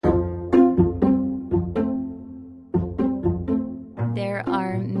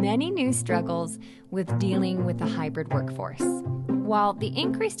company struggles with dealing with a hybrid workforce. While the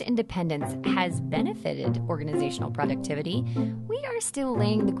increased independence has benefited organizational productivity, we are still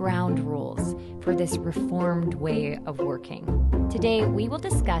laying the ground rules for this reformed way of working. Today, we will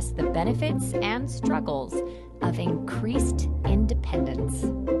discuss the benefits and struggles of increased independence.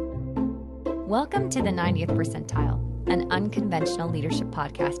 Welcome to the 90th Percentile, an unconventional leadership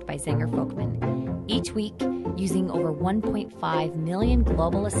podcast by Zenger Folkman. Each week, using over 1.5 million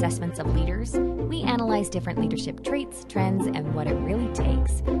global assessments of leaders, we analyze different leadership traits, trends, and what it really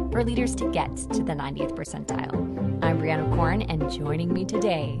takes for leaders to get to the 90th percentile. I'm Brianna Corn, and joining me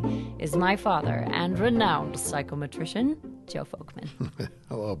today is my father and renowned psychometrician, Joe Folkman.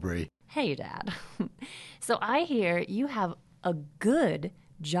 Hello, Bri. Hey, Dad. So I hear you have a good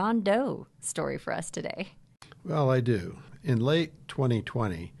John Doe story for us today. Well, I do. In late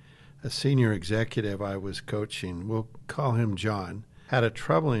 2020, a senior executive I was coaching, we'll call him John, had a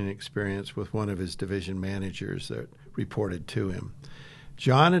troubling experience with one of his division managers that reported to him.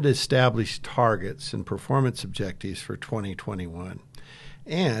 John had established targets and performance objectives for 2021,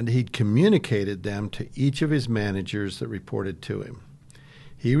 and he'd communicated them to each of his managers that reported to him.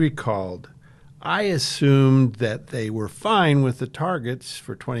 He recalled, "I assumed that they were fine with the targets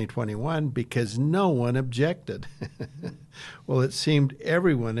for 2021 because no one objected." Well, it seemed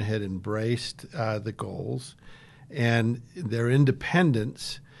everyone had embraced the goals and their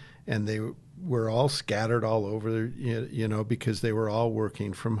independence, and they were all scattered all over, because they were all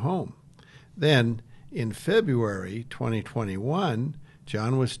working from home. Then, in February 2021,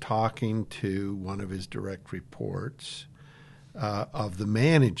 John was talking to one of his direct reports of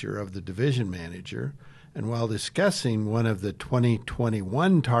the division manager, and while discussing one of the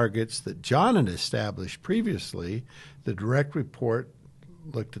 2021 targets that John had established previously, the direct report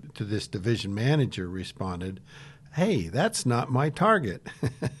looked to this division manager, responded, "Hey, that's not my target."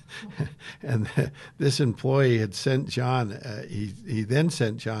 And this employee had sent John, he then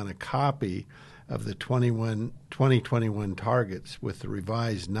sent John a copy of the 2021 targets with the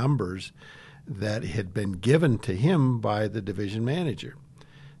revised numbers that had been given to him by the division manager.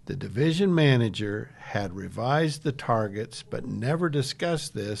 The division manager had revised the targets but never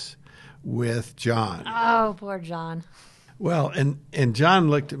discussed this with John. Oh, poor John. Well, and John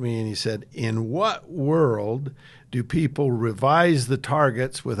looked at me and he said, "In what world do people revise the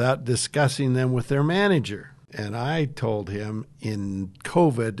targets without discussing them with their manager?" And I told him, in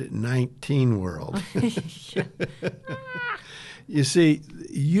COVID-19 world. You see,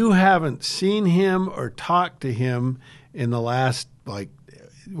 you haven't seen him or talked to him in the last,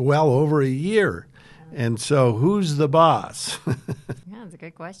 well over a year. And so who's the boss? Yeah, that's a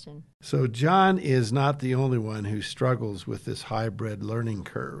good question. So John is not the only one who struggles with this hybrid learning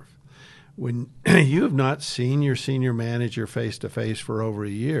curve. When you have not seen your senior manager face-to-face for over a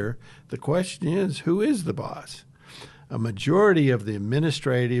year, the question is, who is the boss? A majority of the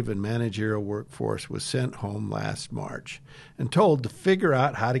administrative and managerial workforce was sent home last March and told to figure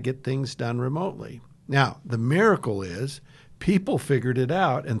out how to get things done remotely. Now, the miracle is people figured it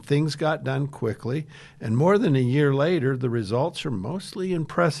out and things got done quickly, and more than a year later, the results are mostly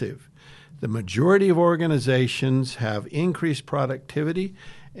impressive. The majority of organizations have increased productivity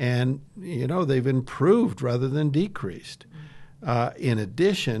and, they've improved rather than decreased. In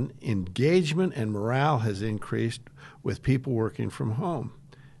addition, engagement and morale has increased with people working from home.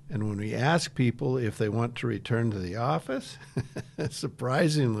 And when we ask people if they want to return to the office,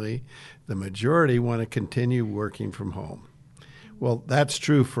 surprisingly, the majority want to continue working from home. Well, that's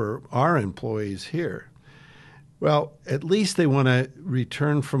true for our employees here. Well, at least they want to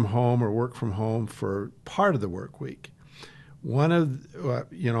return from home or work from home for part of the work week. On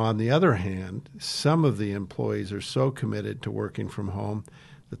the other hand, some of the employees are so committed to working from home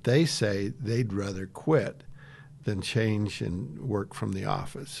that they say they'd rather quit than change and work from the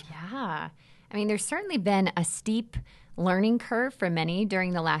office. Yeah. I mean, there's certainly been a steep learning curve for many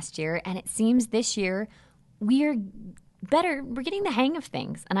during the last year, and it seems this year we're getting the hang of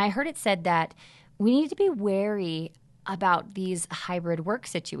things. And I heard it said that we need to be wary about these hybrid work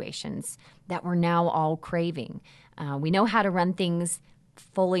situations that we're now all craving. We know how to run things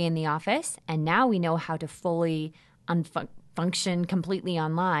fully in the office, and now we know how to fully function completely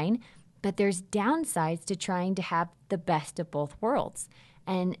online. But there's downsides to trying to have the best of both worlds.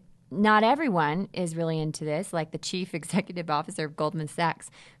 And not everyone is really into this, like the chief executive officer of Goldman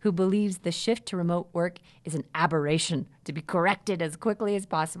Sachs, who believes the shift to remote work is an aberration to be corrected as quickly as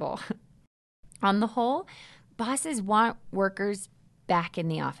possible. On the whole, bosses want workers back in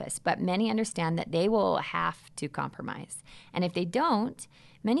the office, but many understand that they will have to compromise. And if they don't,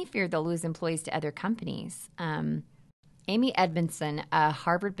 many fear they'll lose employees to other companies. Amy Edmondson, a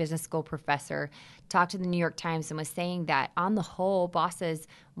Harvard Business School professor, talked to the New York Times and was saying that on the whole, bosses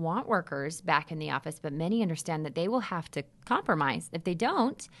want workers back in the office, but many understand that they will have to compromise. If they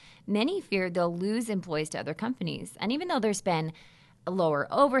don't, many fear they'll lose employees to other companies. And even though there's been a lower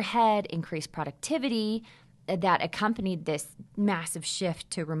overhead, increased productivity that accompanied this massive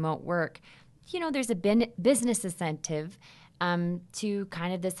shift to remote work, there's a business incentive to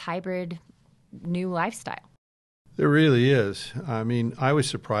kind of this hybrid new lifestyle. There really is. I mean, I was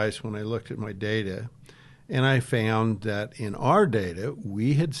surprised when I looked at my data, and I found that in our data,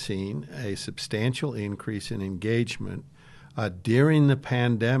 we had seen a substantial increase in engagement during the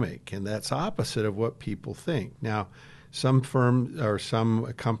pandemic, and that's opposite of what people think. Now, some firms or some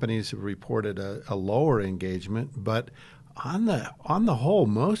companies have reported a lower engagement, but on the whole,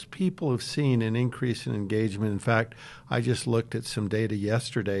 most people have seen an increase in engagement. In fact, I just looked at some data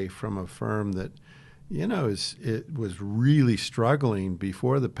yesterday from a firm that it was really struggling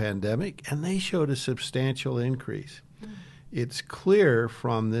before the pandemic, and they showed a substantial increase. It's clear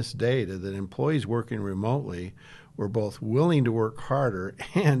from this data that employees working remotely were both willing to work harder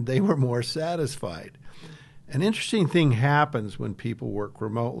and they were more satisfied. An interesting thing happens when people work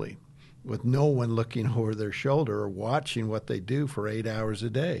remotely with no one looking over their shoulder or watching what they do for 8 hours a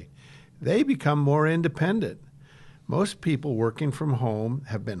day. They become more independent. Most people working from home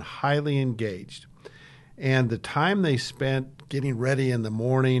have been highly engaged. And the time they spent getting ready in the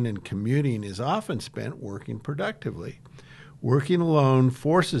morning and commuting is often spent working productively. Working alone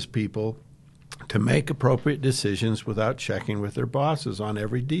forces people to make appropriate decisions without checking with their bosses on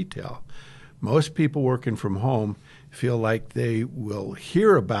every detail. Most people working from home feel like they will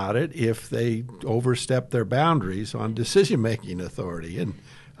hear about it if they overstep their boundaries on decision-making authority. And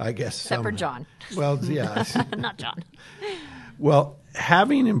I guess Except for John. Well, yeah. Not John. Well,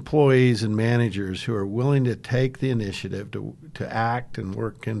 having employees and managers who are willing to take the initiative to act and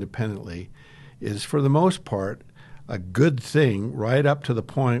work independently is, for the most part, a good thing, right up to the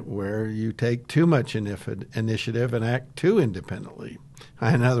point where you take too much initiative and act too independently.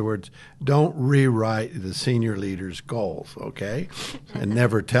 In other words, don't rewrite the senior leader's goals, okay? And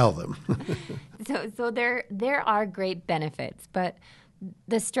never tell them. So there are great benefits, but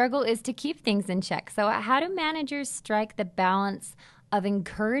the struggle is to keep things in check. So how do managers strike the balance of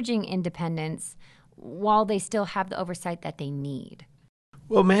encouraging independence while they still have the oversight that they need?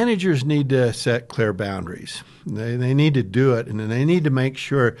 Well, managers need to set clear boundaries. They need to do it, and they need to make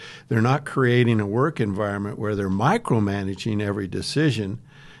sure they're not creating a work environment where they're micromanaging every decision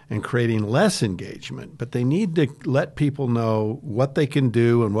and creating less engagement. But they need to let people know what they can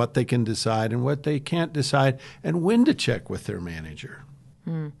do and what they can decide and what they can't decide and when to check with their manager.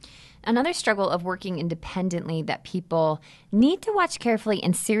 Another struggle of working independently that people need to watch carefully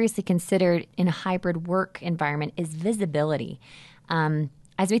and seriously consider in a hybrid work environment is visibility.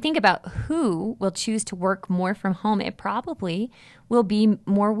 As we think about who will choose to work more from home, it probably will be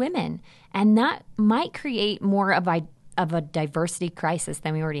more women. And that might create more of a diversity crisis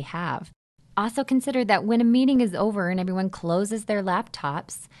than we already have. Also consider that when a meeting is over and everyone closes their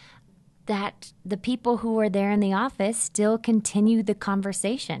laptops, that the people who are there in the office still continue the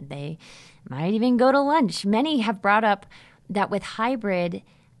conversation. They might even go to lunch. Many have brought up that with hybrid,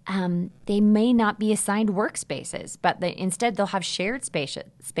 they may not be assigned workspaces, but instead they'll have shared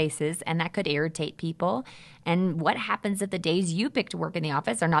spaces, and that could irritate people. And what happens if the days you pick to work in the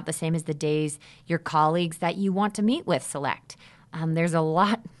office are not the same as the days your colleagues that you want to meet with select? There's a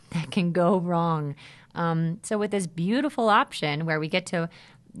lot that can go wrong. So with this beautiful option where we get to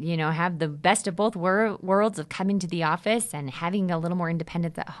have the best of both worlds of coming to the office and having a little more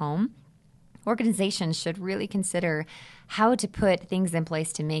independence at home, organizations should really consider how to put things in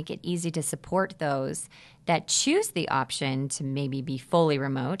place to make it easy to support those that choose the option to maybe be fully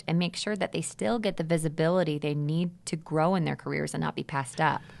remote and make sure that they still get the visibility they need to grow in their careers and not be passed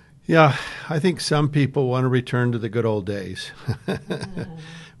up. Yeah, I think some people want to return to the good old days.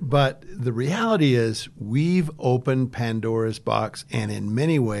 But the reality is we've opened Pandora's box, and in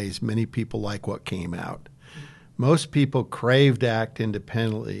many ways, many people like what came out. Most people crave to act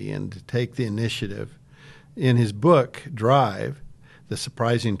independently and to take the initiative. In his book, Drive, The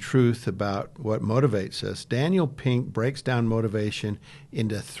Surprising Truth About What Motivates Us, Daniel Pink breaks down motivation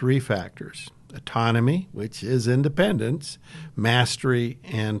into 3 factors: autonomy, which is independence, mastery,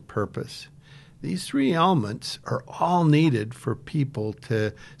 and purpose. These 3 elements are all needed for people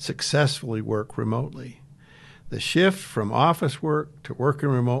to successfully work remotely. The shift from office work to working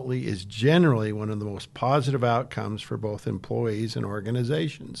remotely is generally one of the most positive outcomes for both employees and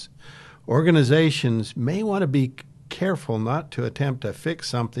organizations. Organizations may want to be careful not to attempt to fix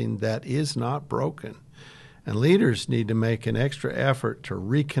something that is not broken. And leaders need to make an extra effort to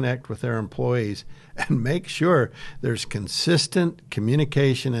reconnect with their employees and make sure there's consistent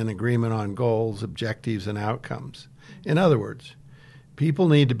communication and agreement on goals, objectives, and outcomes. In other words, people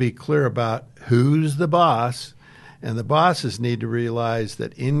need to be clear about who's the boss, and the bosses need to realize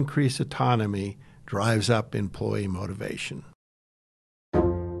that increased autonomy drives up employee motivation.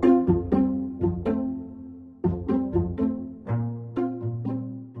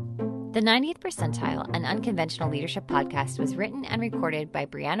 The 90th Percentile, an unconventional leadership podcast, was written and recorded by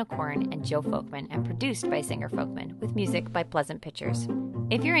Brianna Corn and Joe Folkman and produced by Sanger Folkman, with music by Pleasant Pictures.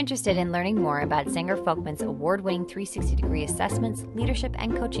 If you're interested in learning more about Sanger Folkman's award-winning 360-degree assessments, leadership,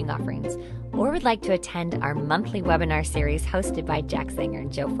 and coaching offerings, or would like to attend our monthly webinar series hosted by Jack Sanger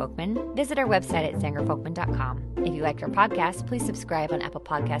and Joe Folkman, visit our website at sangerfolkman.com. If you liked our podcast, please subscribe on Apple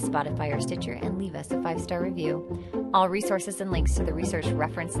Podcasts, Spotify, or Stitcher, and leave us a 5-star review. All resources and links to the research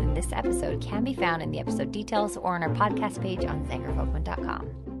referenced in this episode can be found in the episode details or on our podcast page on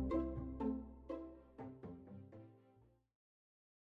sangerfolkman.com.